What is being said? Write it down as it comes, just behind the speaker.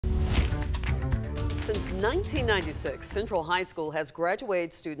Since 1996, Central High School has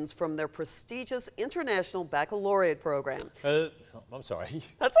graduated students from their prestigious International Baccalaureate program. I'm sorry.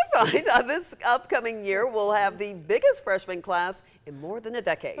 That's fine. This upcoming year, we'll have the biggest freshman class in more than a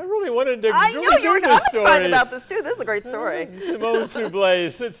decade. I really wanted to I really know do you're this story. excited about this too. This is a great story. Simone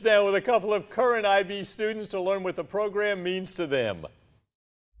Soublé sits down with a couple of current IB students to learn what the program means to them.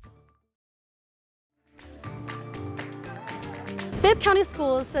 Bibb County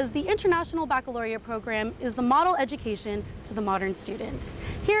Schools says the International Baccalaureate program is the model education to the modern student.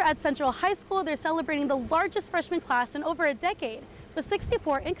 Here at Central High School, they're celebrating the largest freshman class in over a decade with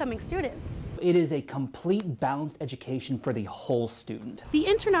 64 incoming students. It is a complete balanced education for the whole student. The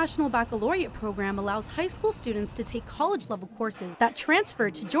International Baccalaureate program allows high school students to take college-level courses that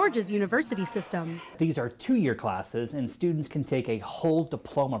transfer to Georgia's university system. These are two-year classes, and students can take a whole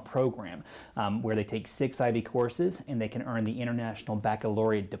diploma program where they take 6 IB courses and they can earn the International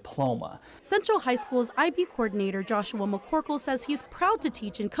Baccalaureate diploma. Central High School's IB coordinator Joshua McCorkle says he's proud to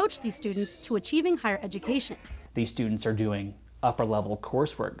teach and coach these students to achieving higher education. These students are doing upper-level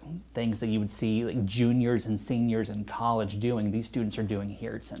coursework, things that you would see like juniors and seniors in college doing. These students are doing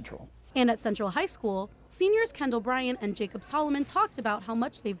here at Central. And at Central High School, seniors Kendall Bryan and Jacob Solomon talked about how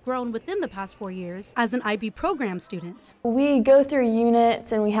much they've grown within the past 4 years as an IB program student. We go through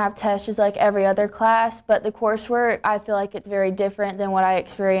units and we have tests just like every other class, but the coursework, I feel like it's very different than what I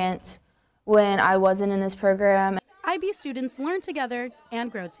experienced when I wasn't in this program. IB students learn together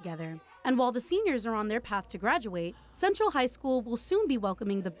and grow together. And while the seniors are on their path to graduate, Central High School will soon be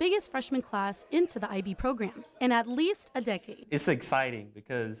welcoming the biggest freshman class into the IB program in at least a decade. It's exciting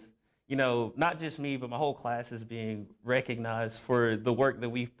because, you know, not just me, but my whole class is being recognized for the work that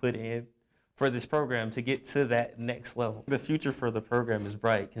we've put in for this program to get to that next level. The future for the program is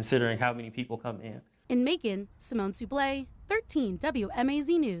bright, considering how many people come in. In Macon, Simone Soublé, 13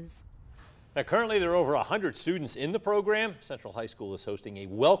 WMAZ News. Now, currently, there are over 100 students in the program. Central High School is hosting a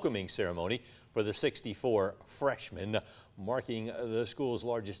welcoming ceremony for the 64 freshmen, marking the school's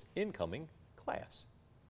largest incoming class.